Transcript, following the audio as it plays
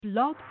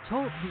Blog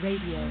Talk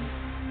Radio.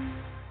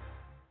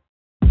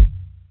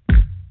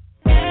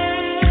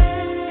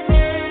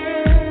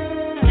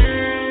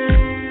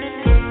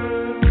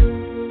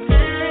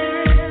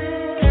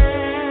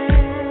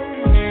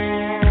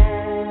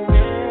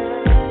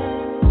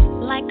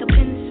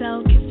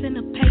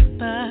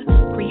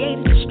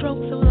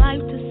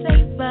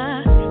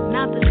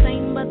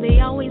 They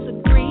always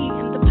agree,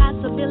 and the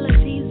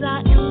possibilities are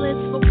endless.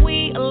 But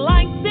we are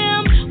like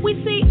them, we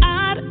see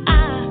eye to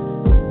eye.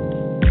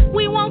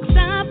 We walk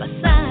side by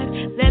side.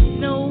 There's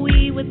no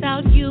we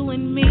without you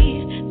and me,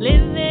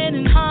 living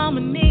in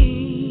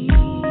harmony,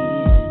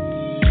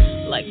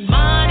 like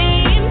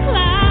Bonnie and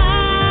Clyde.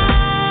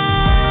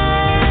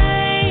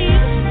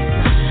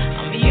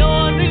 I'm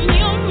yours and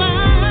you're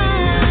mine.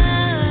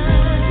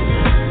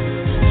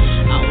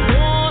 I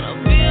wanna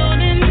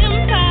build an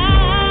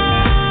empire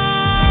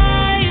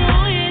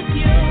with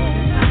you,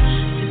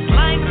 just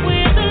like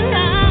we're alike.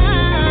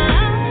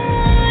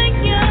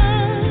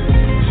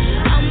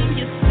 I'm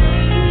your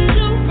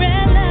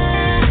Cinderella,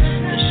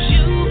 the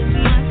shoes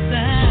my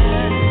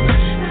size,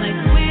 like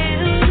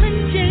Will and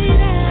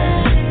Jada.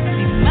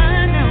 Be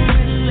mine now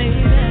and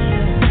later,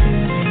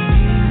 till the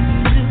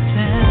end of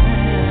time.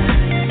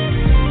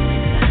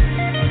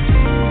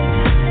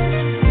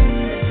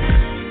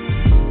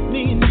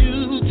 Me and you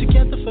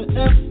together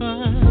forever.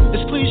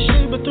 It's cliche,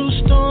 but through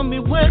stormy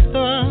weather,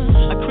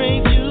 I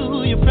crave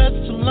you, your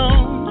presence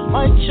alone.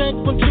 Mic check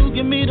 1 2,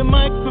 give me the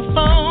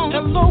microphone.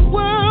 Hello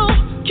world,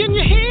 can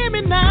you hear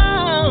me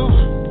now?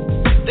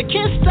 They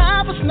can't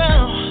stop us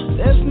now.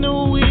 There's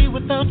no we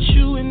without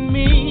you and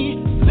me,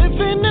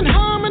 living in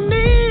harmony,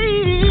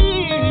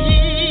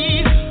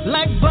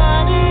 like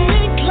Bonnie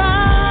and Clyde.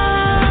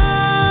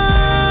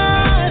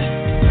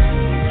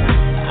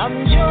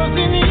 I'm yours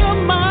and you're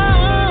mine.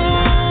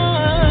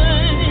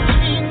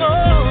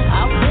 Oh,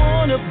 I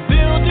wanna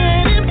build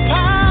an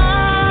empire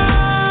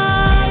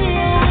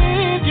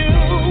with you,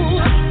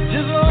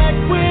 just like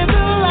we're alike.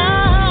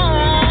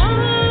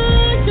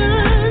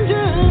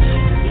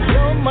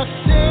 You're my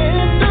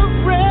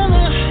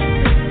Cinderella,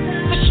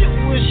 the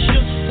shoe is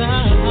your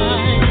side,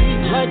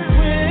 like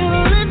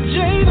Will and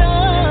Jada.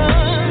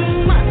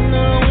 Mine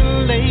now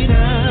and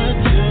later,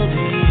 till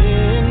the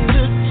end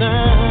of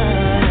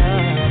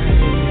time.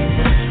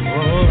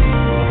 Oh.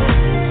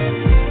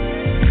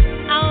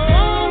 I'll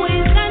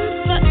always and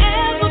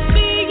forever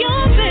be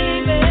your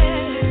baby,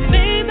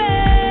 baby.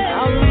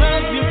 I'll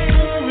love you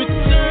for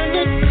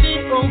eternity,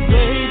 oh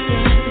baby,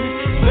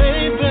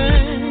 baby.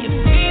 You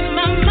feed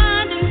my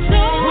mind and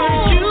soul.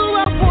 With you I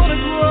wanna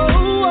grow.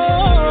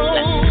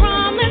 Let's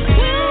promise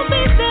we'll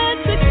be there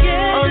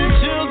together.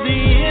 Until the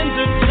end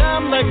of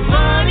time, like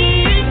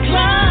Bonnie and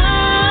Clyde.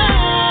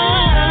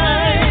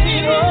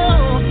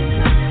 Oh,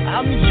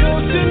 I'm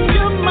yours and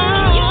you're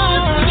mine.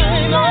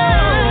 Oh,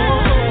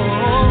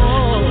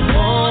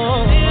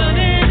 Build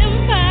an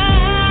empire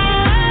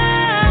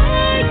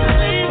with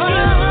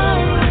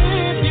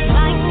you,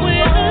 like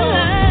we're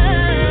alike.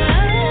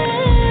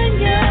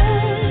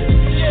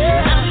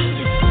 I'm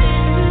your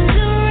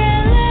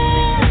Cinderella,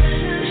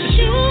 the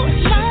shoes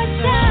my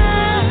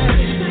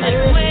size,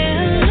 like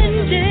Will and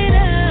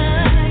Jada.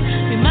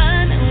 Be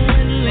mine now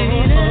and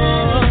later,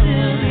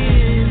 till the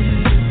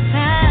end of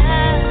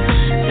time,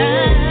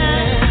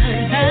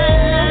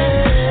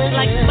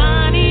 like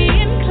Bonnie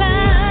and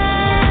Clyde.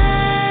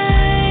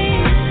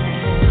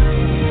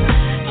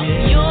 I'm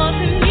yours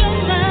and you're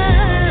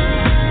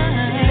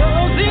mine.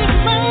 yours is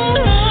mine.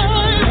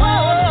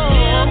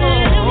 Build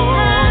an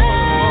empire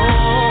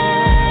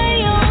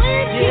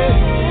with you,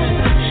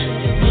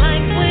 just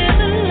like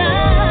we're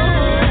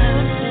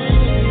alike.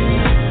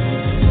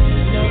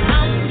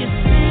 I'm your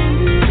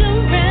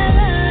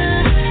Cinderella,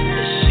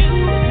 the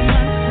shoes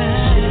my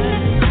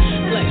size,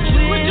 like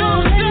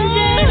Will and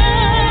Jada.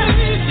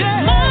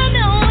 Mine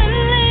now and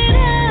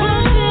later,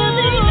 till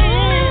the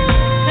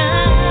end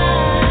of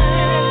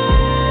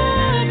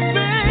time,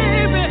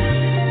 baby.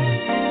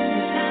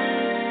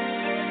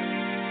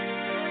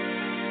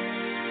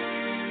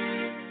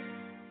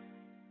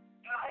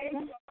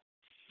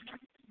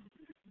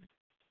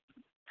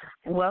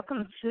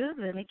 Welcome to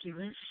the Nikki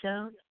Rich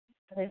Show,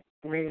 the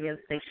radio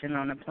station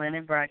on the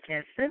planet,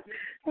 broadcasting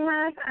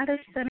live out of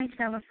sunny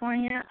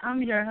California.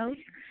 I'm your host,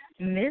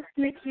 Miss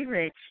Nikki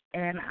Rich,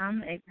 and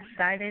I'm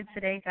excited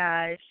today,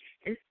 guys.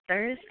 It's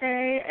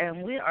Thursday,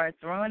 and we are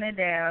throwing it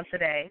down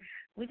today.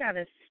 We got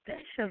a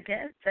special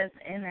guest that's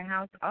in the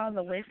house all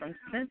the way from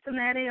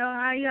Cincinnati,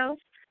 Ohio.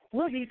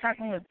 We'll be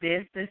talking with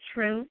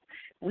BizDaTroof.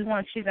 We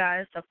want you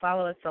guys to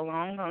follow us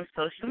along on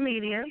social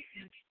media,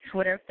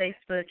 Twitter,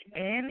 Facebook,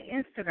 and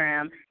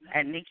Instagram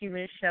at Nikki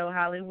Rich Show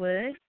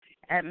Hollywood,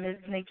 at Miss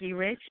Nikki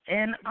Rich,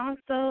 and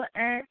also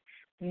at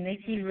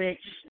Nikki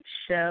Rich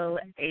Show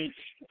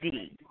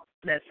HD.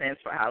 That stands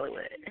for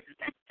Hollywood.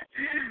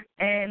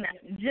 And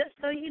just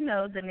so you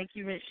know, the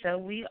Nikki Rich Show,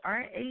 we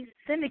are a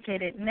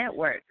syndicated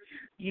network.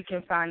 You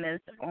can find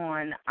us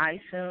on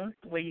iTunes,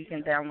 where you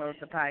can download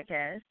the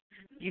podcast.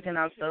 You can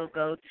also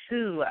go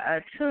to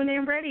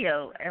TuneIn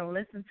Radio and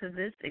listen to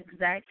this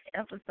exact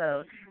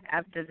episode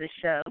after the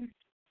show.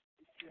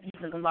 You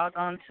can log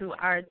on to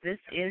our This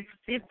Is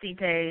 50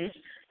 page,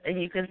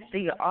 and you can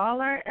see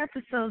all our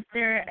episodes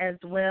there as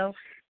well.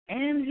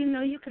 And,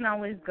 you can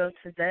always go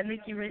to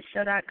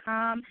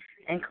thenikkirichshow.com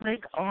and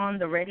click on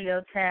the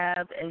radio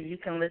tab, and you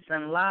can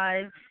listen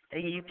live,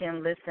 and you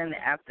can listen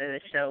after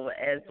the show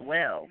as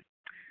well.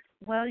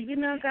 Well,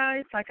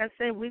 guys, like I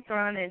said, we're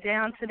throwing it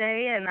down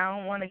today, and I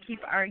don't want to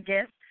keep our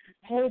guests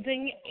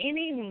holding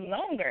any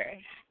longer.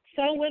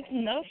 So with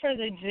no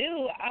further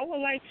ado, I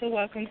would like to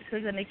welcome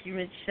to the Nikki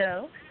Rich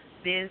Show,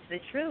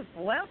 BizDaTroof.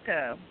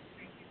 Welcome.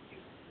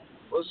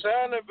 What's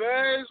happening,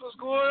 babes? What's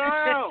going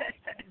on?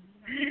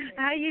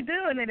 How you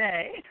doing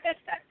today?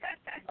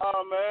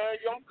 Oh, man,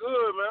 I'm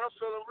good, man. I'm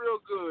feeling real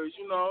good,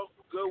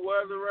 Good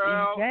weather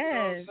out. Yes. You know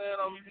what I'm saying?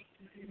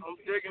 I'm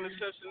digging the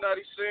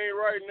Cincinnati scene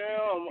right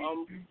now.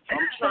 I'm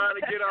trying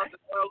to get out to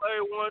L.A.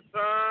 one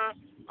time.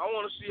 I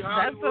want to see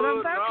Hollywood. That's what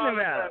I'm talking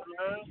about. That,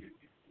 man.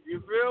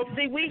 You feel me?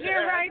 See, we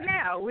here right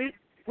now. We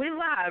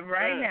live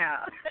right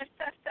now.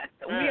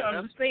 We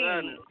on the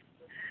scene.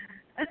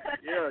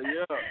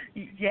 Yeah.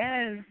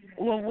 Yes.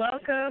 Well,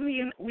 welcome.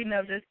 We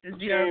know this is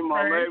your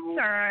first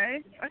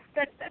time.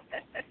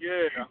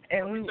 Yeah.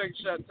 And we want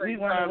to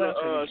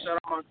welcome shout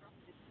out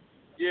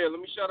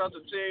let me shout out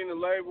the team, the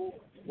label,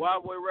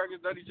 Wild Boy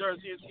Records, Dirty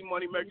Jersey, TNT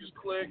Money Makers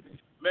Click,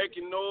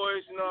 making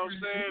noise, you know what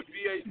I'm saying?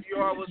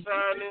 BAPR was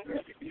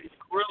signing,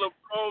 Gorilla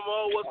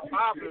Promo, what's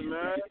popping,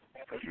 man?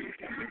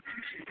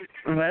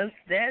 Most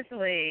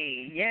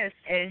definitely, yes.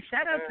 And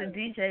shout out to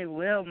DJ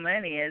Will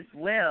Money as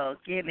well,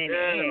 getting in.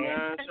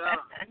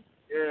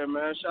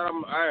 Man, shout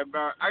out. I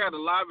got the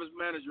livest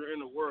manager in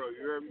the world,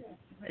 you heard me?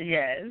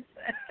 Yes.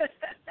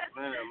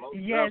 Man,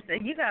 yes,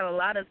 and you got a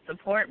lot of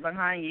support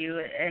behind you,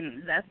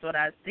 and that's what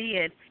I see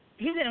it.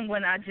 Even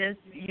when I just,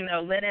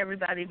 let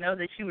everybody know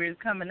that you were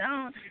coming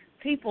on,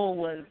 people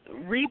was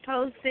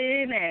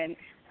reposting, and,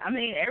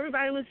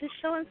 everybody was just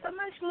showing so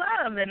much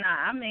love. And,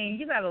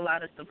 you got a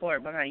lot of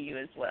support behind you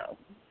as well.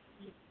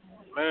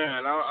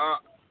 Man, I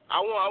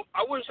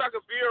wish I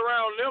could be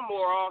around them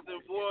more often,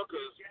 boy,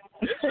 because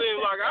it seems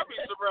like I be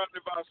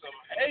surrounded by some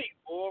hate,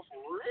 boy,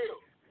 for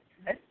real.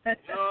 You know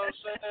what I'm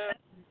saying?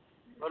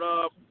 But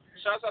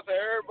shouts out to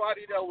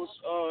everybody that was,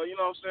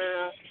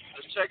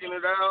 that's checking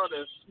it out,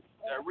 that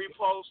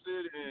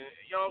reposted, and,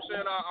 you know what I'm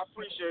saying? I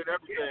appreciate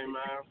everything,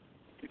 man.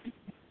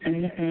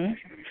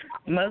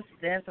 Most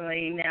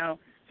definitely. Now,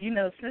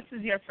 since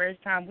it's your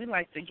first time, we'd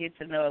like to get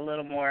to know a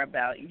little more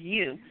about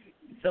you.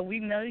 So we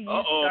know you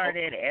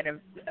started at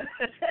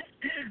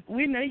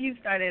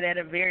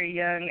a very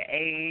young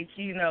age,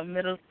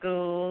 middle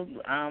school,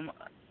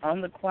 on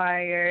the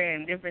choir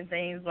and different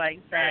things like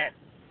that.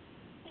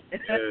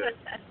 Yeah.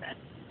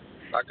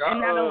 And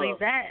not only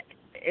that,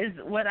 is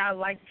what I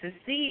like to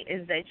see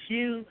is that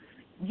you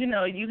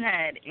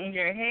had in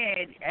your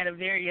head at a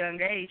very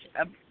young age,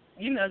 that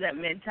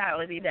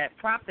mentality, that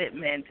profit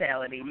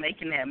mentality,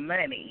 making that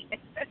money.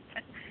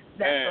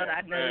 That's what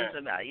I noticed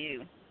about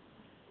you.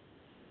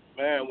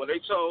 Man, when they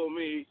told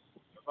me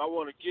if I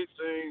want to get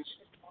things,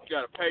 you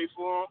got to pay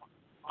for them,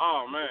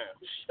 oh, man.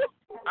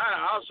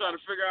 I was trying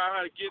to figure out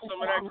how to get some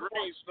of that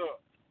green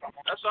stuff.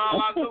 That's all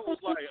I knew was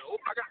like,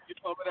 I got to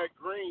get some of that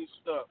green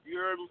stuff. You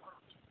heard me?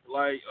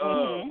 Like,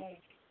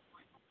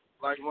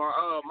 like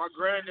my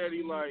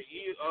granddaddy, like,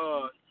 he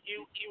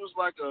was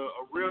like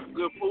a real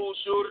good pool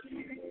shooter.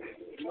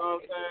 You know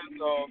what I'm saying?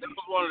 So that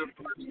was one of the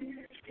first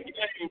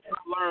things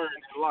I learned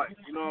in life.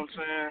 You know what I'm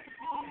saying?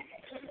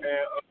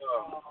 And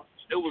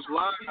it was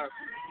live.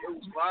 It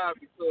was live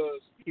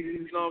because,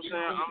 you know what I'm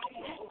saying,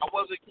 I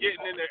wasn't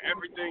getting into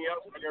everything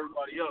else like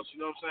everybody else. You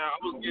know what I'm saying? I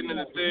was getting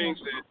into things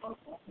that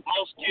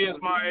most kids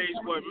my age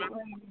wasn't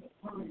messing with.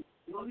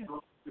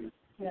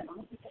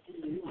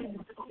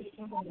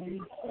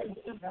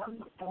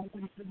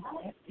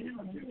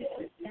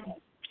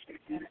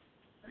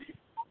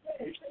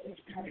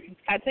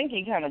 I think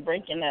you're kind of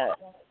breaking up.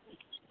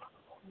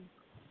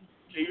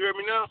 Can you hear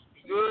me now?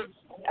 You good?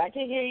 I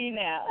can hear you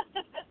now.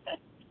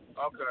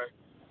 Okay.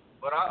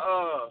 But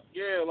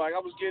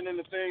I was getting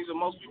into things that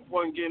most people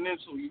wasn't getting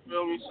into, you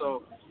feel me?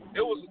 So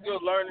it was a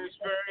good learning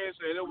experience,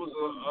 and it was a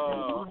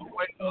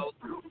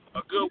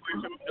good way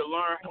for me to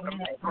learn how to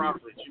make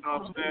profits, you know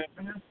what I'm saying?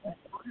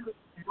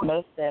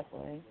 Most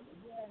definitely.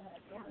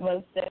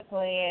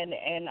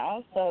 And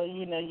also,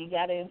 you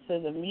got into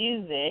the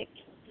music,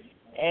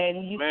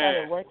 and you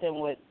started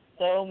working with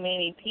so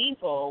many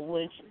people,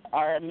 which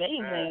are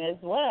amazing as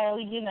well,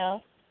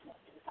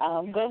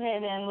 Go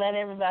ahead and let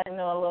everybody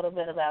know a little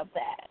bit about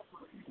that.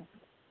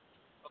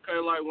 Okay,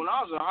 like when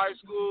I was in high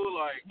school,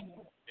 like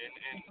in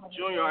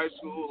junior high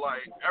school,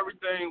 like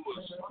everything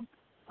was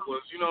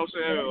you know what I'm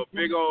saying, a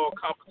big old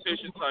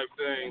competition type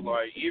thing.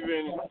 Like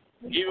even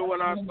even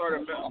when I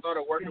started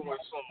working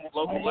with some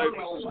local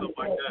labels and stuff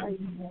like that,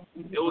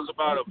 it was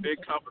about a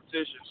big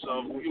competition.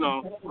 So, you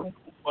know,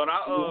 but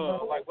I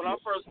like when I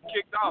first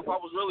kicked off, I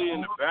was really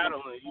into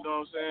battling. You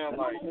know what I'm saying?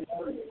 Like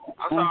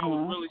I thought I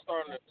was really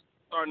starting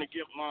to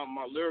get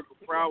my lyrical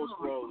prowess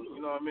rolling.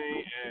 You know what I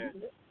mean? And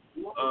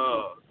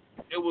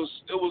it was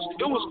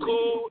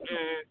cool,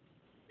 and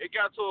it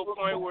got to a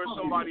point where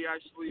somebody that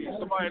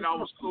I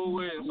was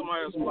cool with and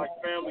somebody else was like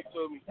family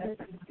to me,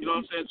 you know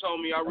what I'm saying,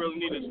 told me I really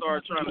need to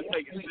start trying to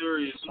take it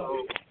serious.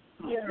 So,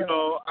 you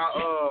know,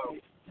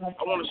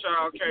 I want to shout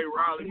out K.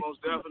 Riley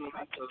most definitely,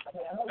 because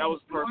that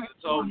was the person that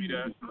told me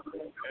that.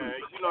 And,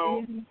 you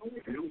know,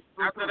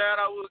 after that,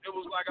 it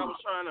was like I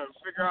was trying to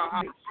figure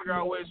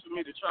out ways for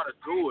me to try to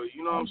do it,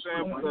 you know what I'm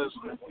saying? Because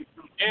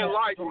in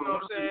life, you know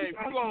what I'm saying,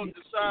 if you're going to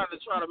decide to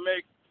try to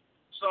make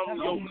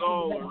something your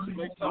goal or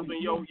make something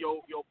your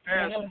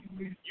passion,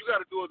 you got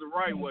to do it the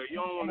right way.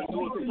 You don't want to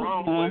do it the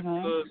wrong way,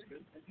 because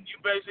you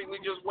basically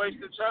just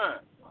wasted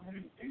time.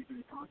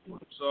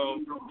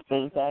 So,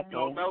 exactly.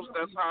 You know,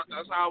 that's how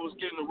I was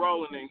getting it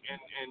rolling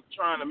and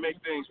trying to make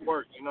things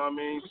work. You know what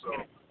I mean? So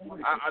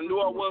I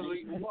knew I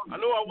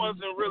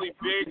wasn't really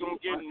big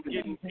on getting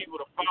people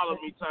to follow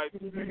me type.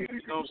 You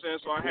know what I'm saying?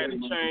 So I had to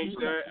change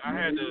that. I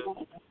had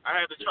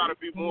to try to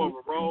be more of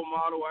a role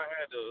model. I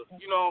had to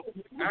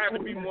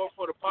be more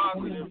for the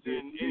positive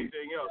than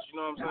anything else. You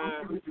know what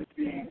I'm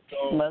saying?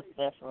 So most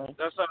definitely.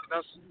 That's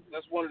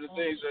one of the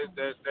things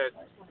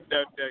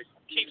that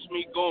keeps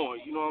me going.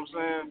 You know what I'm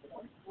saying?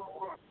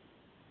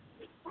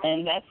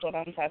 And that's what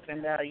I'm talking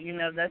about. You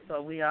know, that's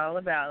what we all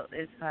about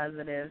is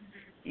positive.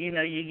 You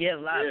know, you get a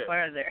lot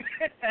further.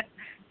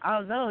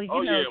 Although, you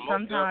know,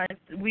 sometimes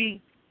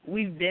we've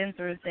been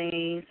through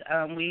things.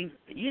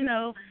 You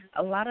know,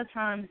 a lot of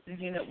times,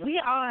 you know, we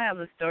all have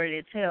a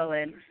story to tell,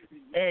 and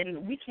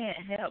we can't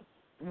help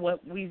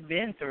what we've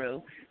been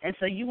through. And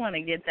so you want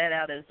to get that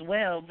out as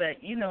well.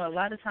 But, you know, a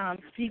lot of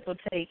times people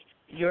take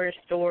your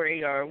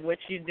story or what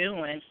you're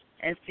doing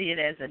and see it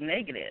as a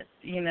negative,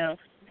 you know.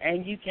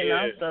 And you can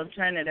also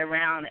turn it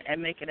around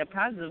and make it a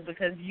positive,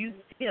 because you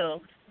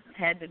still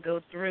had to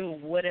go through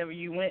whatever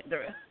you went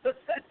through.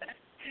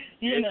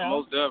 you know?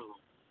 Most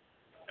definitely.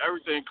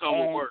 Everything comes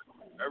with work.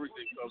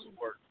 Everything comes with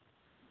work.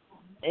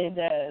 It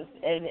does.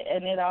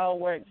 And it all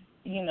works,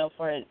 you know,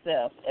 for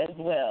itself as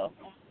well.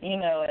 You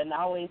know, and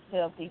I always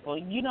tell people,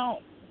 you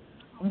don't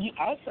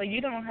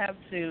have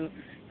to,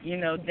 you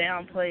know,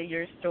 downplay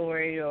your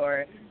story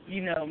or,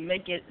 you know,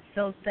 make it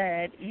so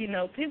sad. You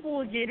know, people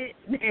will get it.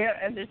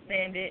 They'll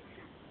understand it,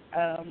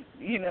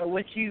 you know,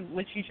 what you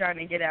trying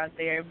to get out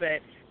there.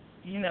 But,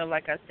 you know,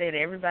 like I said,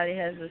 everybody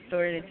has a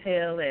story to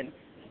tell, and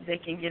they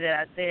can get it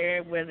out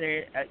there,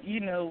 whether, you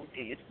know,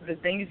 the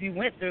things you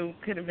went through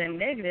could have been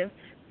negative,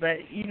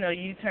 but, you know,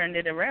 you turned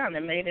it around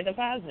and made it a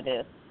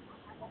positive.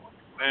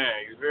 Man,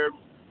 you hear me?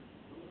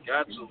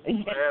 Got to.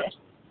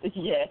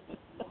 Yes.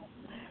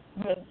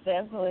 But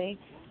definitely.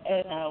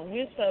 And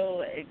we're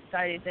so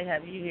excited to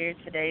have you here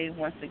today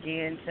once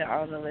again. To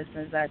all the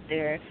listeners out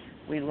there,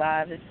 we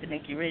live. It's the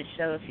Nikki Rich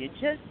Show. If you're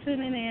just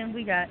tuning in,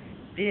 we got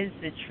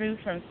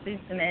BizDaTroof from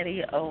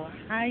Cincinnati,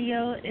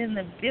 Ohio in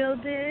the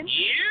building.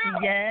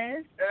 Yeah.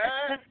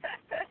 Yes.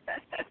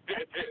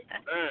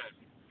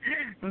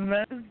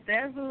 Most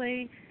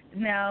definitely.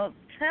 Now,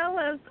 tell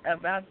us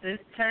about this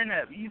turn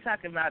up. You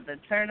talking about the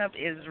turn up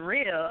is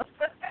real.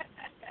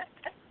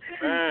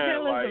 Man,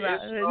 tell us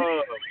about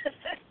it.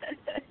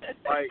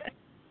 Like,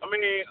 I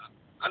mean,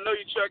 I know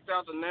you checked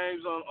out the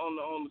names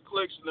on the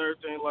clicks and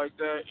everything like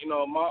that. You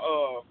know, my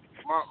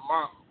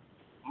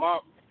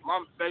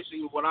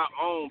basically what I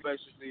own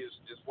basically is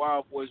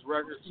Wild Boys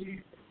Records,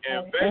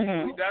 and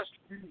basically that's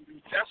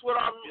what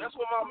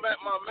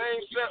my main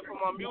set for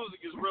my music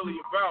is really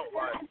about.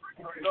 Like,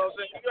 you know what I'm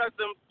saying? You got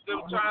them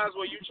times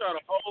where you try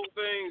to hold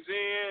things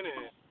in,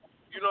 and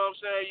you know what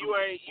I'm saying? You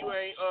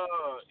ain't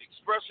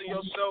expressing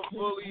yourself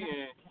fully,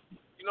 and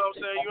you know what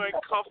I'm saying? You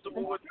ain't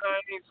comfortable with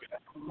things.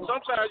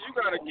 Sometimes you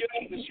gotta get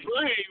up and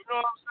scream. You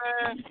know what I'm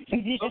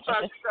saying?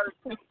 Sometimes you gotta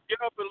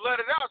get up and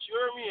let it out. You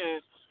hear me?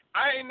 And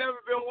I ain't never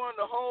been one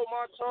to hold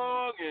my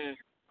tongue, and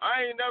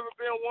I ain't never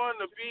been one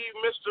to be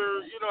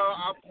Mr. You know,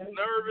 I'm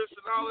nervous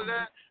and all of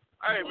that.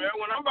 Hey man,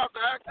 when I'm about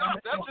to act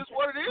out, that's just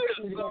what it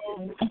is. So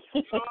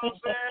you know what I'm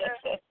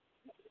saying?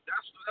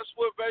 That's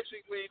what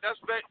basically I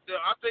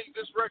think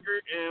this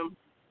record and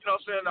you know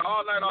what I'm saying, the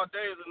All Night All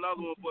Day is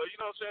another one, but you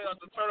know what I'm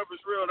saying, the turn up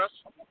is real. That's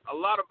a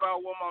lot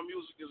about what my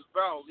music is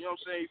about. You know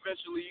what I'm saying?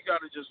 Eventually you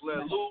gotta just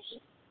let loose,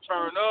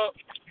 turn up,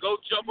 go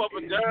jump up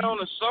and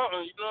down or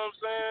something, you know what I'm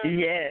saying?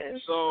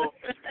 Yes. So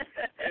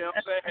you know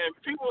what I'm saying? And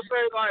people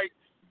say like,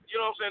 you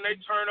know what I'm saying, they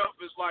turn up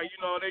is like, you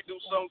know, they do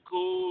something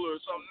cool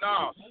or something.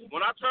 Nah.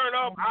 When I turn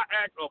up, I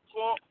act a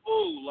plump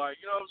fool. Like,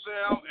 you know what I'm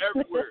saying? I'm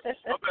everywhere.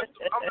 I'm at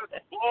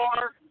the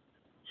bar.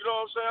 You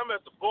know what I'm saying? I'm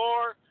at the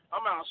bar.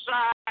 I'm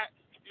outside.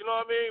 You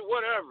know what I mean?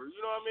 Whatever. You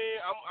know what I mean?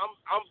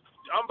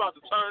 I'm about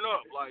to turn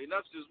up. Like,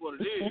 that's just what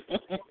it is.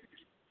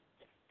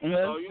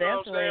 So you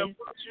know what I'm saying?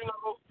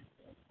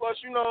 Plus,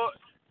 you know,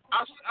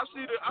 I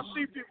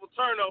see people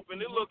turn up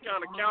and it look kind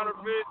of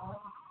counterfeit.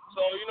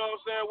 So, you know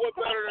what I'm saying? What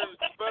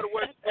better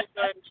way to put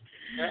that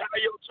and how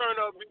your turn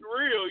up be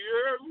real, you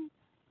hear me?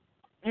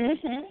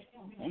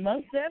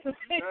 Most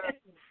definitely.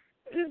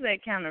 This is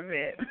that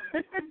counterfeit.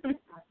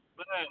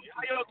 Man,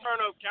 how your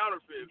turn up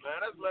counterfeit,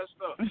 man? That's messed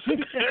up.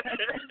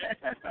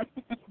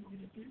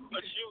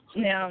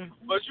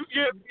 But you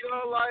get, you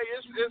know, like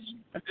it's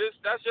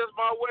that's just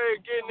my way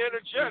of getting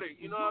energetic,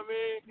 you know what I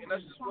mean? And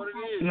that's just what it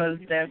is.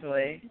 Most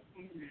definitely.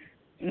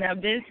 Now,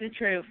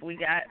 BizDaTroof, we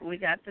got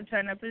the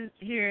turn up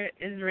here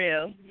is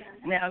real.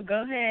 Now,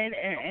 go ahead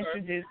and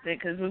introduce it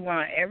because we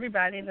want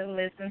everybody to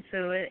listen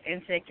to it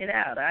and check it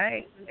out. All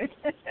right.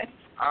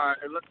 All right,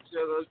 let's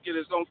get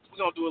it. We're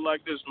gonna do it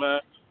like this, man.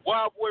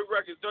 Wild Boy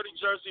Records, Dirty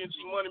Jersey, and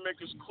G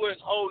Moneymakers,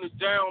 Clint holding it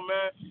down,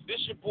 man.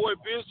 This your boy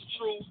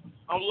BizDaTroof.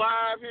 I'm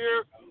live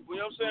here. You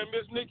know what I'm saying?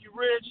 Miss Nikki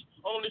Rich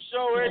on the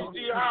show,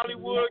 HD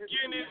Hollywood,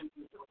 getting it.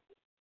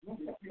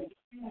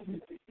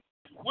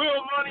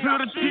 Will Money,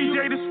 to the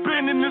DJ that's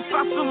spinning this,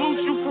 I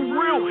salute you for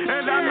real.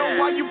 And I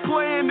know why you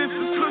playing this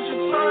is cause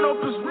your turn up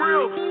is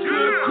real. To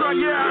the crowd,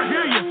 yeah, I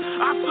hear you.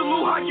 I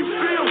salute how you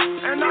feel.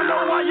 And I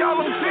know why y'all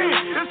don't see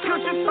it. It's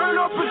cause your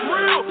turn up is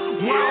real.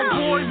 Wild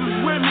boys is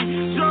with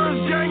me.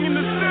 Jersey gang in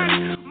the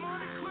city.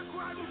 Money click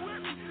riding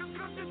with me. It's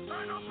cause your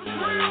turn up is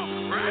real.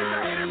 Right?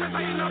 I hate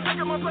everything. Now take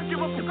him up, let's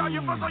give up. Pick out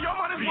your fuss on your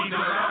money. This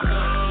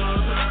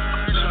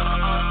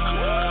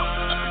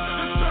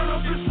turn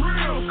up is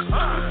real.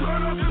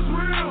 Turn up is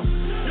real.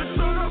 This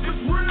turn up is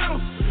real.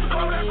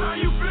 Oh, that's how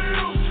you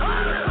feel. This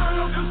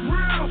turn up is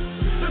real.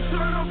 This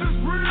turn up is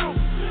real.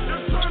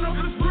 This turn up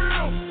is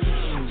real.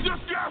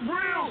 Just got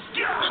real.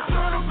 This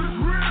turn up is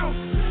real.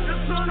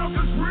 This turn up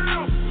is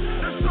real.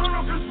 This turn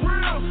up is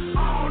real.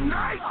 All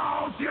night,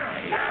 all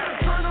day.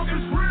 This turn up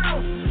is real.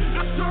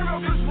 This turn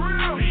up is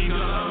real.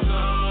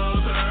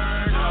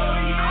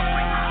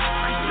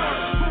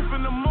 Proof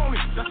in the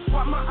morning. That's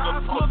why my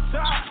eyes look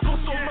tired.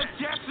 So much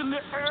gas in the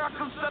air, I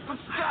can set the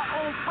sky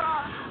on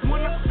fire.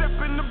 When I step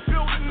in the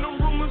building, the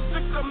room is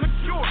sick, I'm the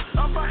cure.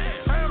 I'm about to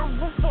have a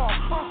roof off.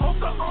 I hope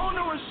the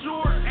owner is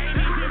sure. Ain't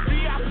even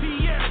VIP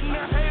yet, and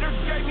the haters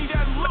gave me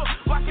that look.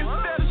 Like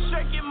instead of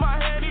shaking my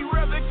head, he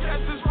rather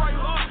catch his right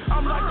hook.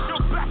 I'm like,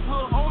 your back,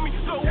 little homie.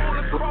 Don't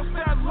wanna cross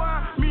that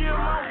line. Me and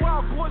my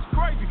wild boys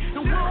crazy,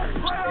 and we don't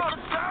play all the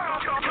time.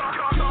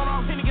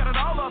 Can you get it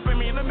all up in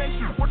me, and it makes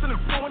you worse than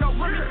it's going out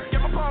with me. Get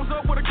my palms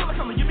up with a killer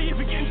coming. Give me if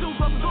you getting too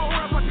close, go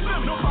around like a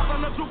sim. No pop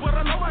on the truth, but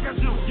I know I got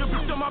you. You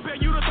bitch on my bed,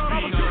 you the thought I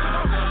was shooting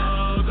up.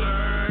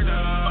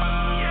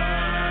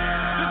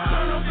 This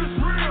turn up is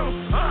real.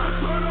 This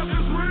turn up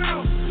is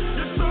real.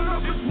 This turn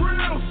up is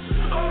real.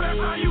 Oh,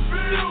 that's how you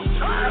feel. This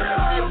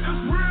turn up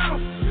is real.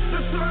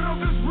 This turn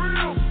up is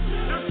real.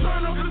 This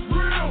turn up is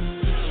real.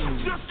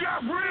 Just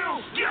got real.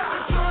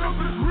 This turn up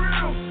is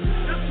real.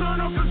 This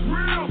turn up is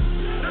real.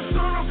 This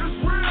turn up is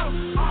real.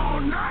 All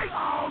night,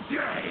 all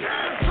day.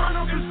 This turn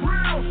up is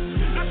real.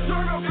 This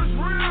turn up is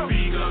real.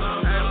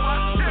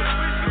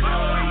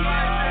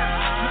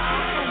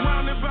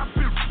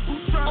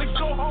 Who's trying to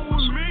go home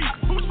with me?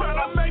 Who's trying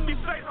to make me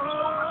say,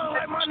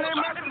 like my name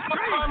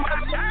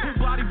is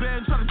body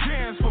band try to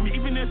dance for me.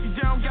 Even if you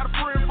down, got a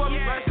friend for me.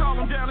 Better call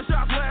him down, the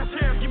shot's last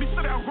chance. Give me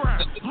sit down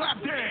ground, lap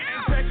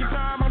dance. Take your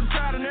time, I'm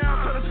deciding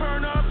now. Try to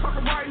turn up,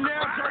 talking right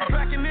now. Turn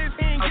back in this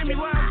end, give me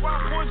loud,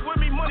 wild boys with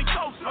me, money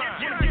close.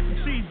 Get the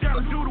cheese,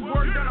 down to do the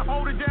work, down to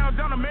hold it down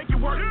to make it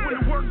work. When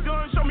the work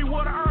done, show me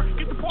what I earn,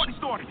 get the party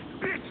started.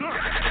 Bitch,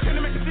 can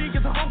to make a scene,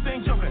 get the whole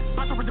thing jumping.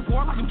 I can read the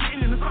board, like I'm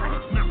getting in the side.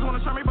 Niggas wanna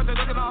try me, but they're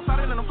looking all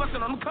sided, and I'm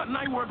flexing on them cutting,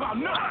 I ain't worried about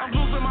nothing. I'm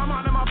losing my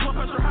mind and my blood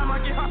pressure high,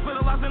 might get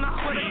hospitalized and I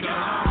swear to God.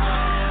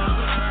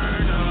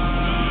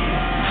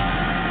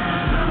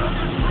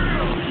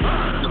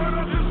 Turn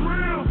up is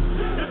real.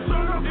 This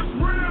turn up is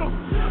real.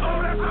 Oh,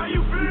 that's how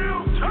you feel.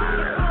 This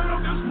turn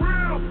up is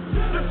real.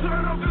 This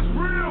turn up is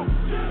real.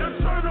 This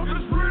turn up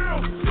is real.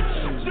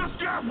 Just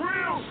got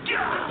real.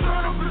 This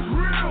turn up is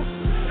real.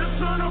 This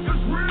turn up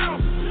is real.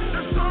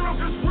 This turn up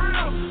is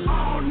real.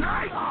 All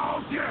night,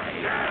 all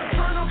day. This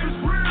turn up is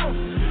real.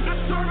 This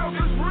turn up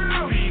is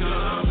real.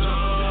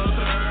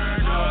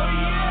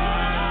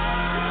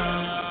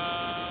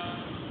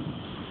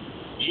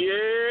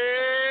 Yeah.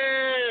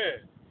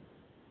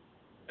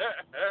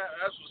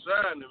 That's what's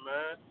happening,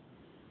 man.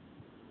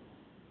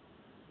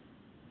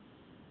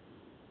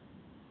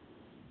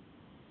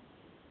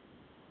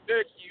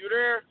 Nikki, you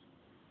there?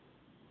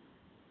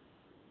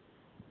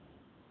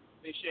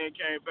 Think she ain't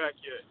came back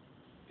yet.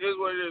 Here's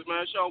what it is,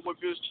 man. Show what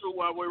BizDaTroof,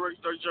 Wild Boy Records,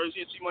 Dirty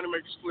Jersey, and G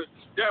Moneymakers Split.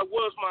 That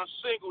was my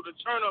single. The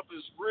turn up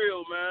is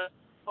real, man.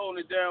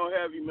 Holding it down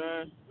heavy,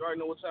 man. You already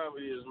know what time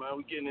it is, man.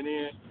 We getting it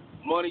in.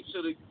 Money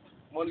to the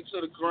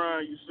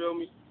grind. You feel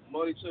me?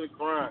 Money to the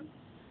grind.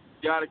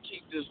 Gotta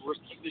keep this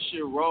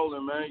shit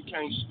rolling, man. You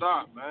can't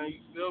stop, man. You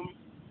feel me?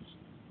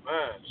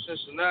 Man,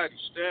 Cincinnati,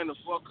 stand the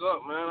fuck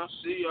up, man. I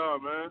see y'all,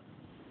 man.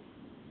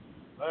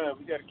 Man,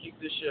 we gotta keep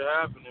this shit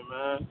happening,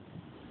 man.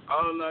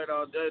 All night,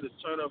 all day, the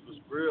turn up is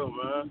real,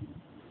 man.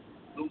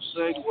 New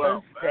single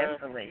out, man.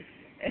 Definitely.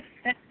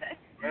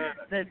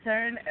 The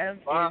turn up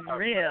is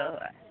real.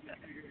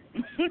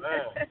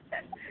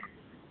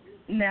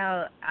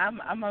 Now,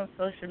 I'm on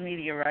social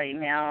media right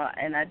now,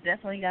 and I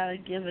definitely got to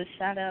give a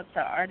shout-out to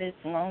artist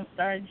Lone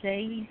Star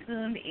J. He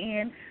tuned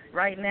in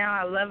right now.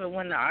 I love it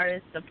when the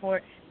artists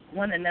support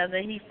one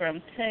another. He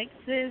from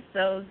Texas,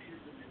 so,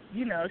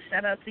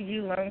 shout out to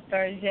you, Lone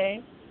Star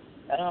J,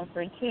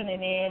 for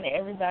tuning in.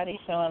 Everybody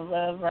showing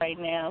love right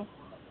now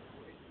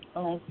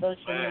on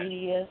social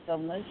media, so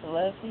much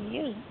love to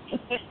you.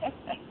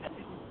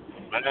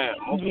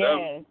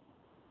 Yes.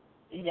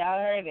 Y'all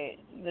heard it.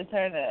 The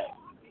turn up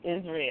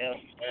is real.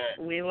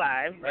 We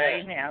live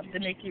right now. The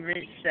Nikki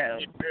Rich Show.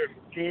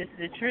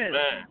 BizDaTroof.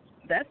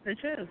 That's the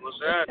truth. What's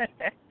that?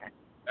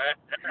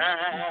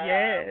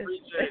 Yes.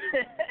 Appreciate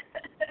it.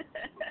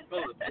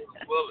 Bullet.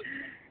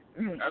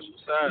 That's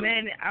what's up.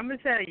 Man, I'm gonna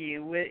tell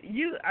you.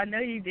 I know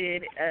you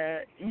did.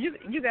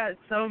 You got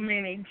so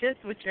many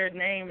just with your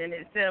name in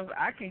itself.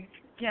 I can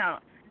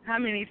count how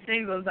many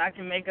singles I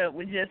can make up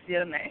with just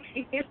your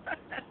name.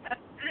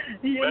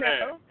 You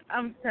know,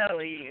 I'm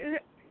telling you,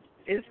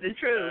 it's the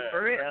truth,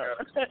 for real.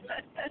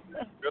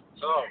 Good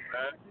talk,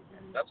 man.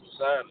 That's what's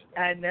happening.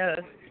 I know.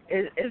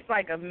 It's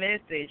like a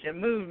message, a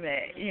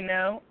movement,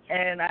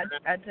 And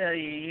I tell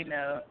you,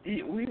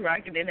 we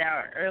rocking it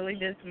out early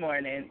this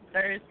morning,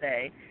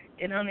 Thursday.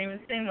 It don't even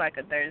seem like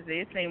a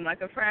Thursday. It seems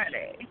like a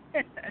Friday.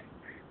 It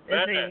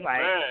seems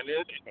like.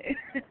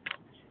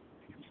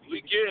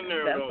 We getting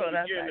there, that's though. What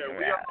I'm getting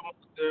there. about.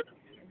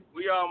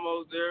 We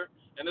almost there.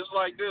 And it's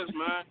like this,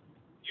 man.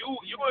 You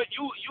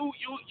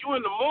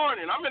in the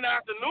morning. I'm in the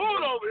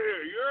afternoon over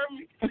here. You heard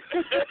me?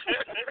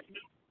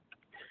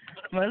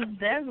 Most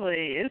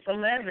definitely. It's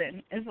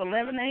 11. It's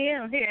 11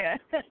 a.m. here.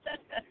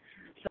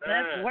 So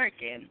that's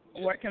working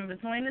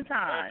between the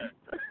times.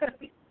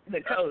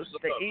 The coast,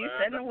 the east,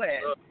 and the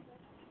west.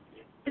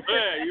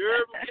 Man, you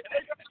heard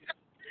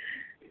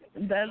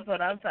me? That's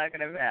what I'm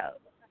talking about.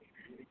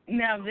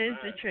 Now,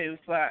 BizDaTroof,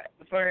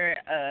 for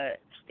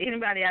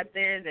anybody out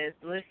there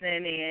that's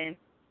listening in,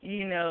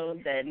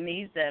 that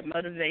needs that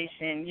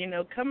motivation,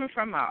 coming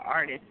from an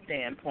artist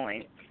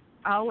standpoint,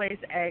 I always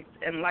ask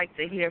and like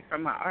to hear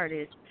from an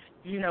artist,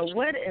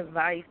 what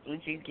advice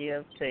would you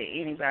give to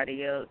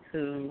anybody else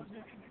who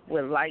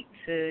would like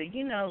to,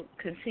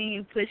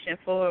 continue pushing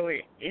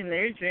forward in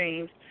their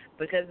dreams?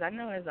 Because I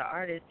know as an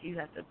artist, you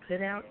have to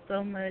put out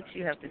so much,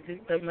 you have to do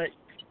so much.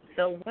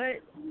 So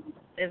what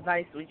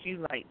advice would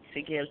you like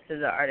to give to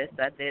the artists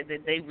out there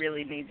that they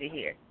really need to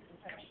hear?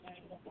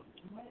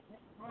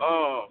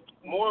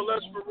 More or less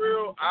for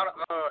real,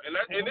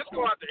 and this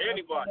go out to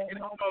anybody. It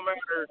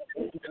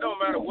don't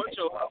matter what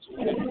your hustle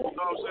is. You know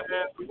what I'm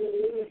saying?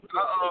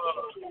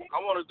 I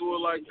want to do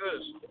it like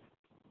this.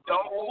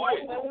 Don't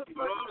quit. You know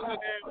what I'm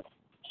saying?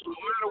 No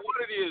matter what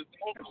it is,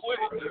 don't quit.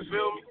 You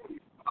feel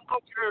me? I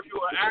don't care if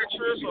you're an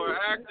actress or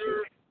an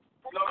actor.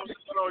 You know what I'm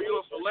saying? Or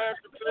you're a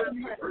philanthropist.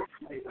 You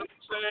know what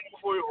I'm saying?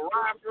 Or you're a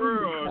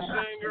rapper or a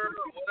singer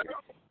or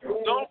whatever.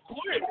 Don't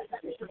quit.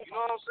 You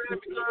know what I'm saying?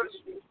 Because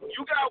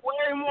you got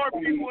way more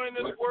people in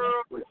this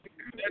world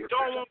that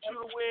don't want you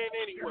to win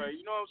anyway.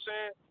 You know what I'm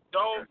saying?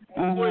 Don't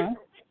quit.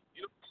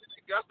 You know,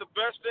 that's the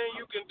best thing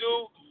you can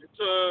do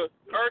to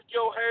irk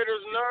your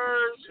haters'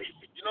 nerves.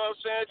 You know what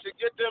I'm saying? To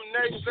get them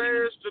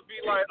naysayers to be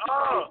like,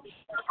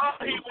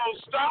 he won't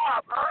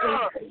stop.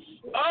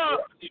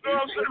 You know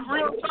what I'm saying?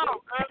 Real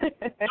talk, man.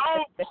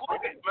 Don't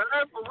quit,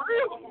 man, for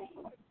real.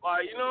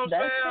 Like, you know what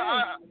I'm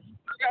saying?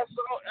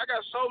 I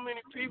got so many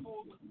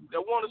people that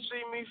want to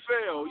see me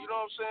fail. You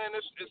know what I'm saying?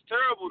 It's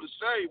terrible to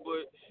say,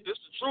 but it's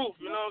the truth.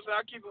 You know what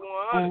I'm saying? I keep it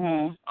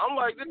 100. I'm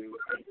like this.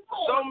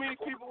 So many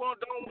people don't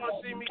want to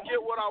see me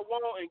get what I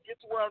want and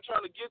get to where I'm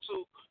trying to get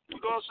to. You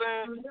know what I'm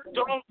saying?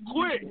 Don't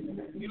quit.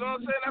 You know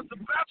what I'm saying? That's the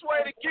best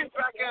way to get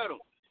back at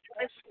them.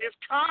 It's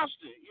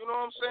constant. You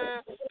know what I'm saying?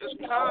 It's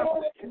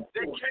constant.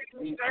 They can't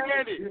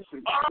stand it.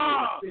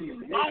 Wow.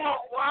 You know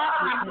what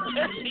I'm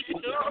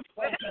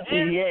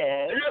saying?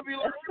 Yeah. They'll be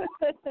like, you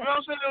know what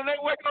I'm saying? When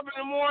they wake up in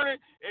the morning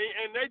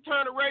and they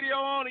turn the radio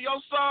on and your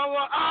song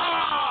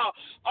on,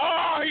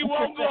 he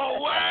won't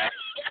go away.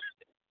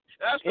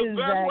 That's the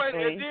best way.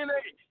 And then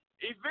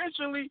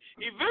eventually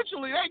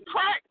they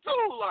crack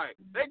too. Like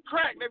they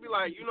crack. They be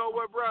like, you know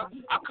what, bro?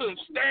 I couldn't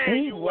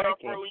stand you when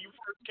you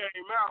first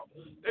came out.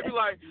 They be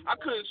like, I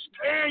couldn't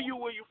stand you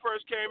when you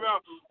first came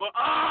out, but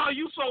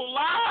you so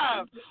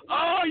live.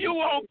 You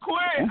won't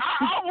quit.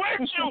 I'm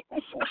with you.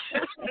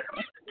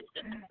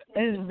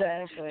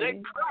 Exactly.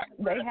 They crack.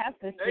 They have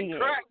to see it.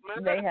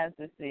 Man. They have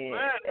to see it.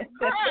 Man,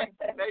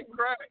 they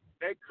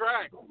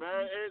crack,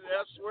 man.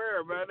 I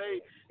swear, man.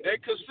 They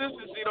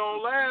consistency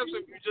don't last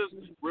if you just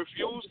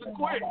refuse to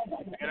quit.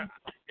 And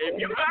if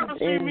you ever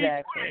see me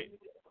quit,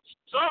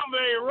 something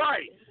ain't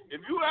right. If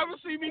you ever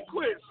see me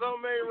quit,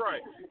 something ain't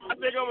right. I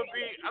think I'm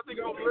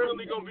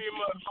literally gonna be in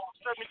my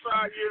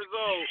 75 years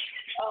old.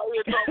 Out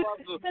here talking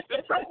about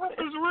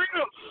this is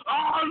real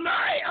all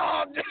night,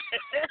 all day.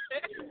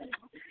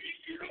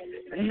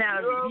 Now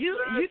you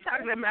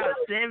talking about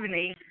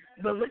 70,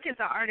 but look at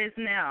the artists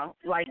now.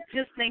 Like,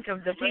 just think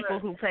of the people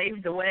who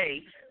paved the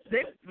way.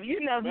 They're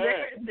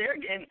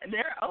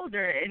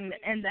older,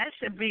 and that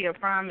should be a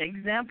prime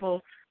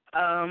example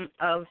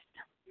of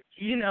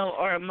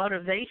or a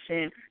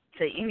motivation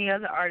to any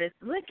other artist,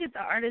 look at the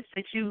artists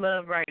that you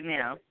love right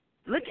now.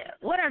 Look at,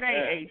 what are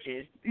their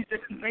ages? You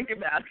just think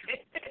about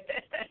it.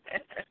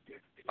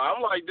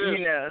 I'm like this.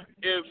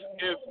 If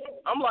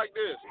I'm like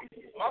this,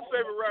 my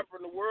favorite rapper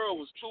in the world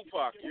was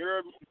Tupac. You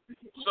heard me?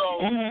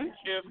 So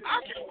if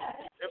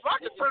I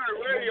could turn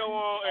the radio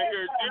on and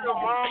hear Dear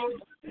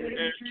Mama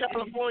and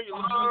California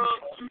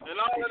Love and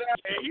all of that,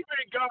 and he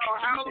been gone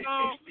how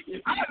long?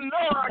 I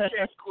know I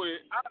can't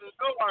quit. I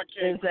know I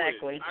can't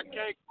exactly. quit. I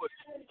can't quit.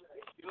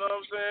 You know what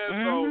I'm saying?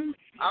 So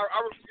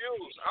I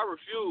refuse. I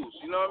refuse.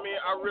 You know what I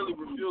mean? I really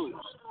refuse.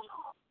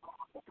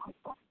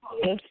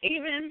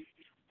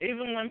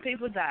 Even when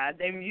people die,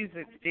 their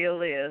music still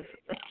lives.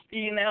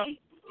 Man.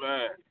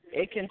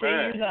 It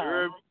continues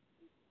on.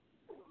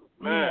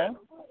 Man.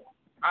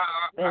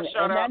 I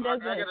shout out.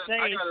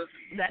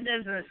 That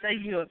doesn't say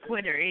you're a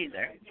quitter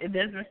either. It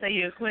doesn't say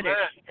you're a quitter.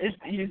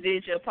 You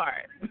did your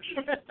part.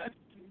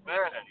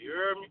 Man, you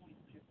heard me?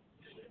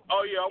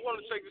 Oh, yeah, I want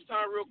to take this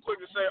time real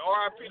quick to say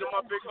R.I.P. to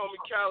my big homie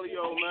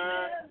Calio,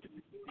 man.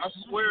 I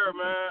swear,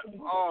 man.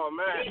 Oh,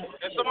 man.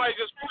 And somebody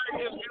just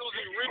played his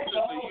music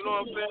recently, you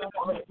know what I'm saying?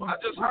 I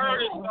just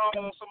heard his song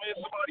on somebody's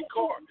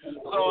car.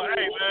 So,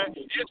 hey, man,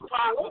 it's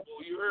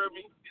possible. You heard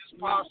me? It's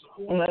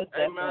possible.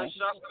 Hey, man,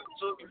 shout out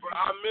to you, bro.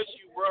 I miss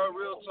you, bro.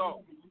 Real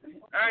talk.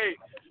 Hey,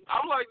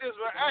 I'm like this,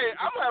 man. Hey,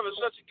 I'm having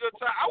such a good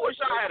time. I wish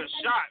I had a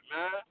shot,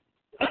 man.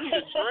 I need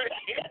a drink.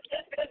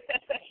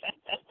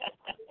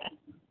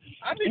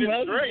 I need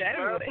a drink,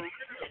 man.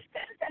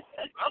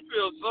 I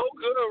feel so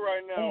good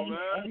right now,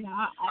 man.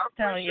 I'm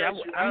telling you,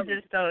 I'm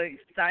just so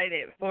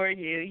excited for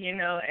you,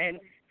 and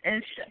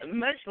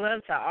much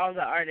love to all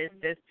the artists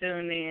that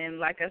tune in.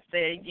 Like I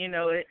said,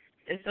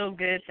 it's so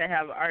good to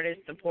have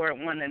artists support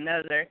one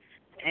another,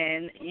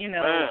 and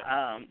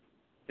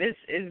this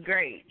is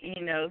great.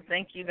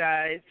 Thank you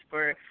guys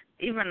for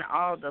even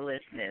all the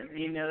listeners.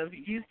 If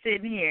you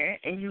sitting here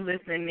and you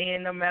listening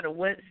in, no matter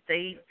what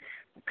state,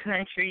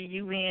 country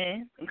you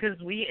in, because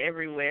we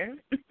everywhere.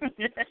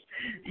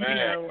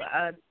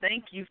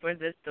 Thank you for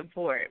the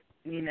support.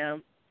 And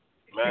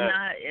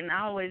I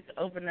always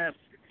open up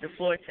the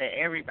floor to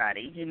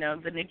everybody.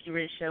 The Nikki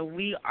Rich Show,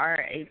 we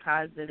are a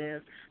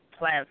positive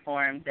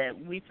platform that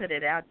we put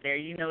it out there.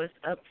 It's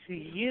up to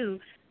you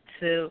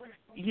to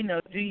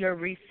do your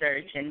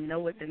research and know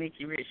what the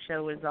Nikki Rich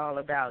Show is all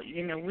about.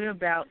 We're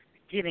about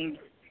getting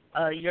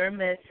your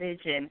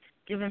message and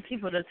giving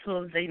people the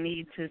tools they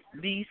need to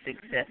be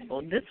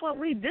successful. This is what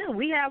we do.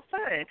 We have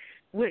fun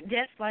with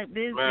guests like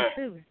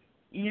BizDaTroof,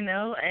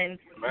 and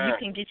you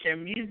can get your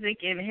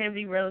music in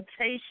heavy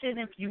rotation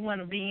if you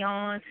want to be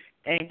on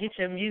and get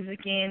your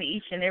music in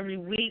each and every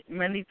week,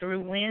 Monday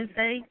through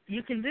Wednesday.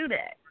 You can do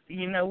that.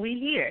 We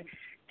here.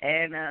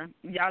 And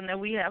y'all know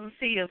we have a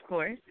fee, of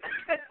course.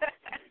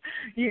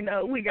 We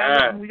got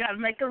to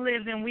make a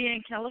living. We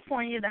in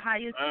California, the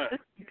highest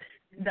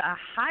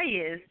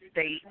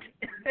state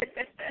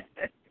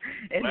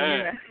in the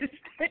United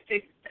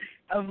States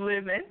of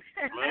living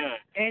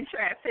and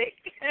traffic.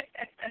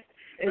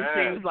 It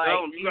seems like,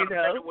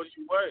 what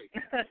you weigh.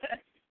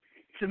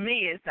 To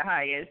me, it's the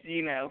highest,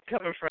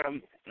 coming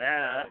from,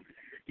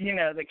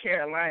 the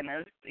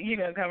Carolinas,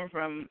 coming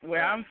from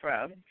where I'm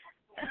from.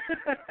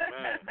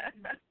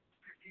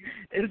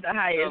 It's the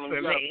highest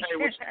for me.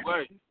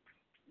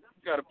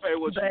 You got to pay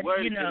what you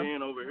weigh to get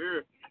in over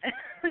here.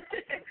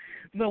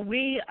 But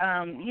we,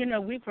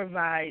 we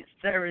provide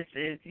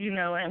services,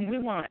 and we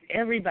want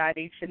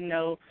everybody to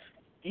know,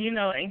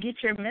 and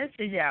get your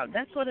message out.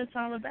 That's what it's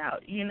all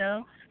about,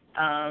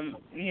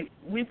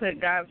 We put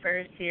God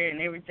first here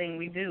in everything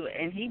we do,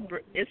 and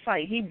it's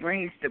like He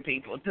brings the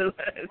people to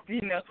us,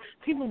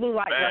 People will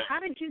like, well, how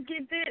did you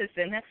get this?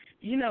 And that,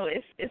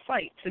 it's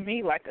like, to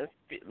me, like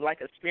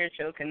a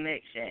spiritual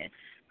connection,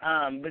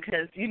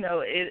 because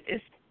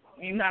it's.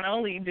 Not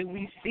only do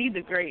we see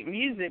the great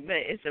music, but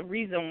it's a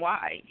reason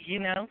why,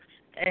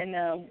 and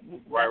that's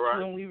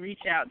when we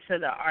reach out to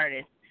the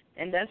artists,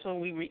 and that's when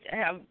we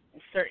have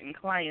certain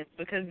clients,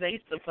 because they're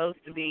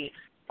supposed to be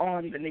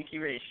on the Nikki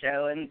Rich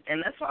Show, and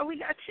that's why we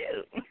got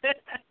you.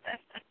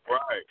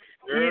 Right.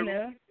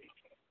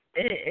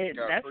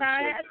 That's how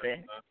it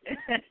happened.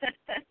 I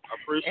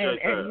appreciate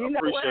that. And you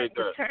know what?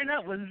 The turn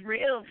up was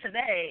real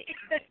today.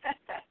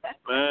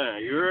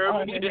 Man, you heard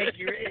on me? The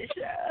Nikki Rich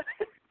Show.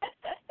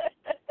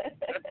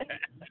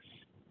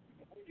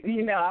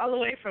 All the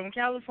way from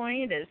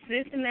California to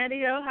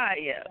Cincinnati,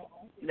 Ohio.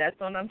 That's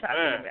what I'm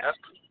talking about.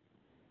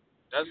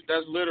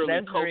 That's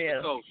literally coast real.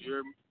 to coast.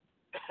 You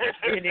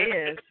hear me? It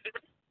is.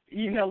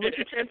 Look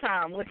at your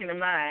time, looking at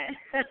mine.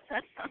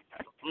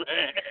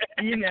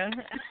 Man.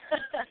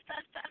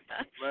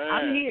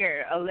 I'm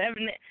here,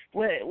 11,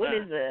 what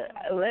is it,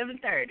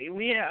 11:30.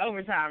 We in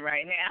overtime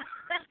right now.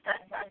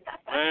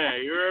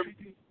 Man, you heard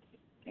me?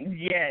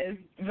 Yes,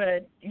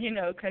 but,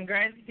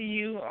 congrats to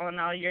you on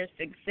all your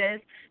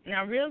success.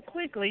 Now, real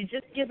quickly,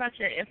 just give out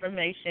your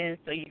information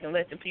so you can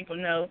let the people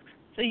know,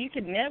 so you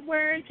can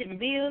network and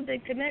build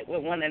and connect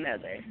with one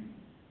another.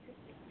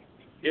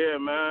 Yeah,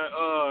 man.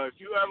 If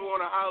you ever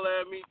want to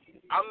holler at me,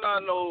 I'm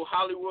not no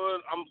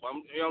Hollywood. I'm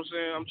you know what I'm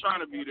saying? I'm trying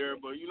to be there,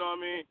 but you know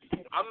what I mean?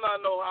 I'm not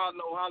no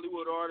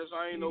Hollywood artist.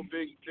 I ain't no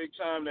big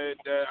time that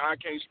I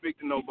can't speak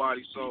to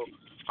nobody. So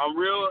I'm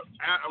real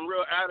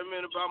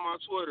adamant about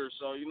my Twitter.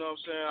 So you know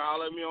what I'm saying?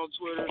 Holler at me on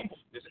Twitter.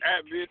 It's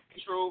at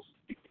BizDaTroof.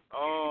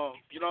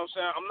 You know what I'm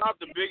saying? I'm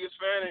not the biggest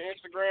fan of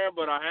Instagram,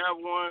 but I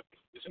have one.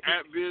 It's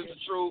at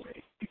BizDaTroof.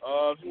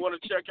 If you want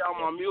to check out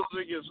my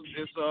music, it's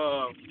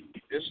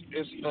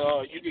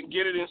you can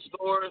get it in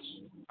stores,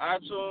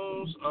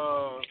 iTunes,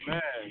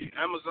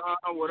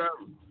 Amazon,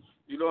 whatever.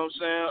 You know what I'm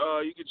saying?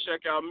 You can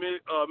check out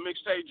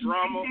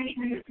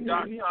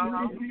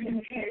mixtapedrama.com,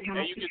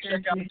 and you can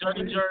check out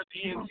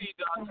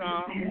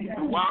dirtyjerseent.com,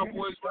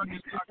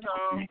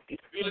 wildboysrecords.com,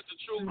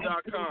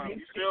 BizDaTroof.com.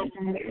 You feel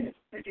me?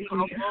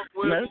 Come fuck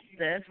with me. Most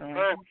definitely.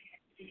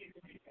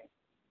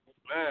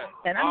 Man,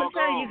 and I'm gonna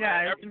tell you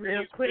guys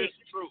real quick.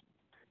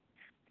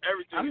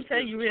 I'm gonna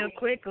tell you real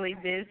quickly,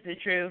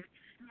 BizDaTroof,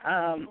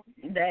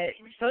 that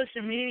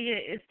social media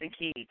is the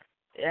key.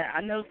 Yeah,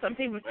 I know some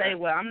people say,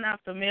 "Well, I'm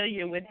not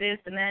familiar with this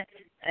and that,"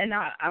 and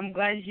I'm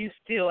glad you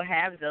still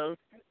have those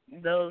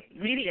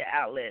media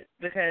outlets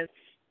because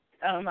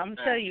I'm gonna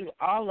tell you,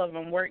 all of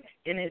them work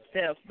in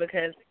itself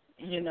because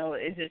you know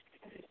it just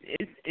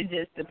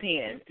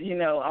depends, you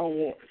know,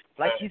 on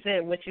like you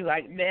said what you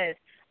like best.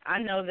 I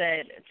know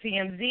that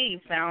TMZ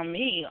found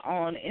me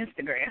on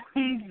Instagram,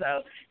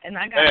 and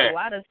I got a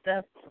lot of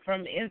stuff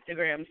from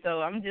Instagram.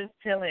 So I'm just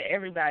telling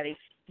everybody,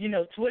 you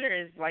know, Twitter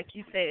is, like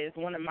you said, is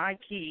one of my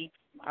key,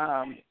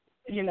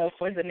 you know,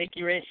 for the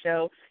Nikki Rich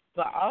Show.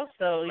 But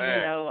also, you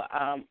know,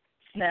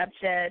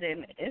 Snapchat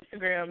and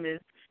Instagram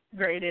is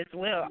great as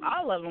well.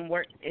 All of them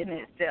work in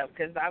itself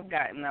because I've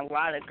gotten a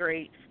lot of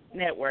great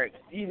networks,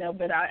 you know.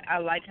 But I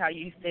like how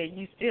you said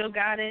you still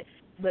got it,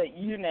 but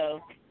you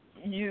know.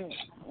 You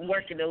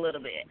work it a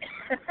little bit.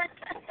 Yeah,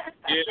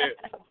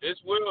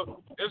 it's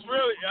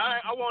really.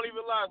 I won't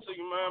even lie to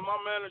you, man. My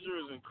manager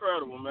is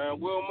incredible, man.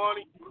 Will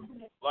Money,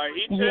 like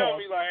he tell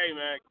me, like, hey,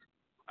 man,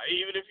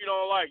 even if you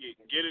don't like it,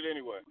 get it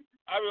anyway.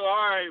 I be like,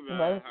 all right, man,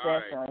 most all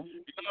right.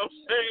 definitely. You know what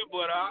I'm saying?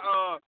 But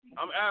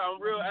I'm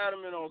real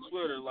adamant on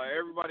Twitter. Like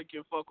everybody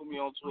can fuck with me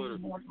on Twitter.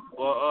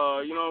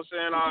 But you know what I'm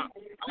saying? I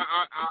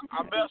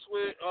mess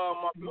with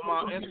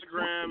my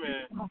Instagram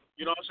and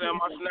you know what I'm saying,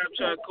 my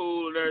Snapchat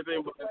cool and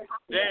everything. But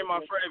they ain't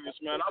my favorites,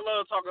 man. I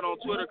love talking on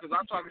Twitter because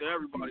I talk to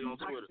everybody on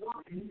Twitter.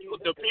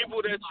 The people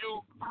that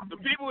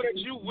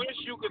you wish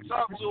you could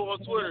talk to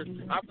on Twitter,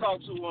 I talk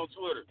to on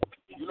Twitter.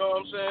 You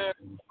know what I'm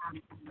saying?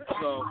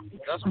 So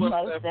that's what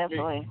most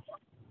definitely.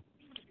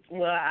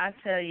 Well, I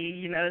tell you,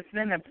 you know, it's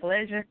been a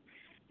pleasure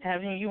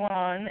having you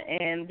on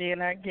and being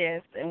our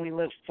guest, and we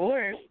look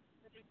forward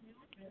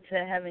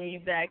to having you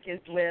back as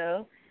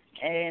well.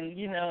 And,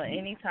 you know,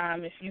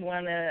 anytime if you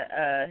want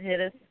to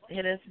hit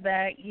us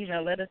back, you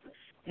know, let us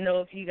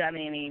know if you got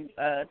any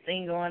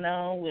thing going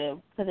on.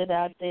 We'll put it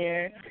out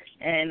there.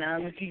 And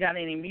if you got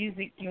any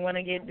music you want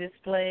to get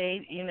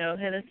displayed, you know,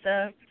 hit us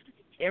up.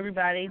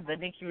 Everybody, the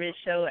Nikki Rich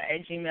Show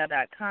at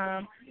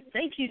gmail.com.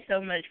 Thank you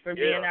so much for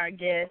being our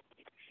guest.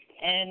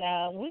 And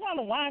we're going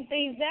to wind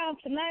things down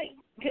today,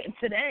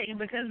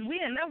 because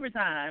we're in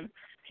overtime.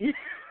 So,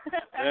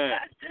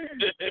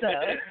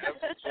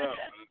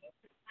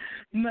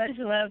 much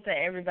love to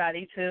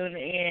everybody tuned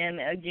in.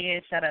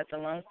 Again, shout out to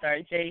Lone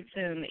Star J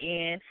tuned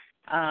in.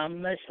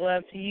 Much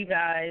love to you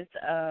guys.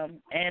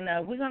 And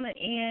we're going to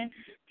end.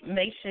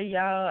 Make sure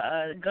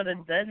y'all go to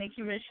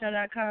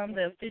thenikkirichtshow.com,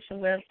 the official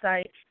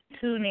website.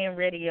 TuneIn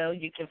Radio.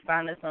 You can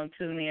find us on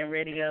TuneIn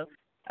Radio.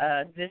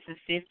 This is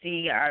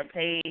 50, our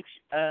page.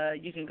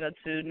 You can go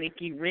to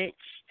Nikki Rich.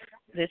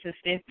 This is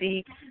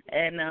 50.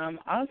 And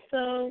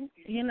also,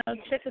 you know,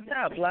 check us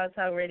out,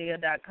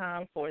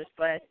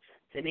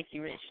 blogtalkradio.com/The Nikki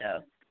Rich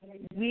Show.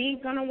 We're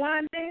going to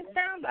wind things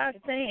down by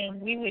saying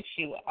we wish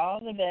you all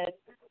the best,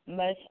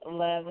 much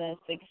love and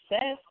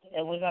success.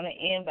 And we're going to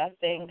end by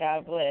saying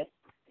God bless.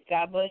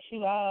 God bless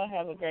you all.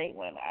 Have a great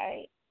one. All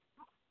right.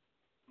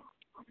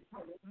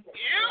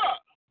 Yeah.